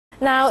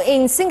Now,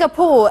 in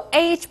Singapore,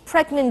 8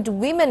 pregnant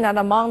women are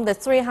among the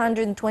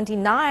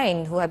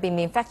 329 who have been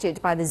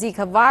infected by the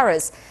Zika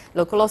virus.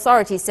 Local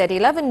authorities said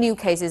 11 new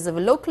cases of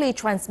locally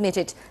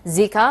transmitted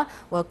Zika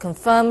were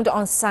confirmed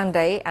on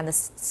Sunday, and the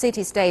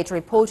city-state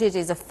reported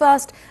is the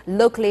first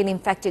locally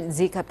infected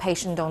Zika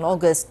patient on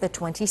August the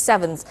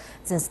 27th.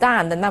 Since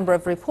then, the number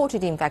of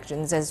reported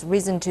infections has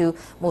risen to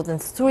more than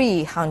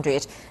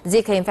 300.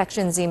 Zika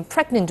infections in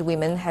pregnant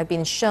women have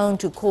been shown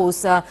to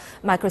cause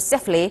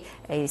microcephaly,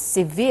 a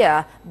severe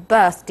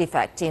birth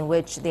defect in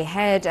which the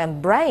head and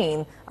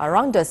brain are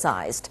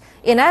undersized.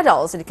 In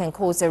adults, it can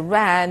cause a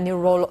rare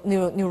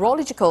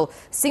neurological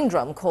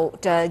syndrome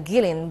called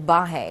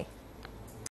Guillain-Barré.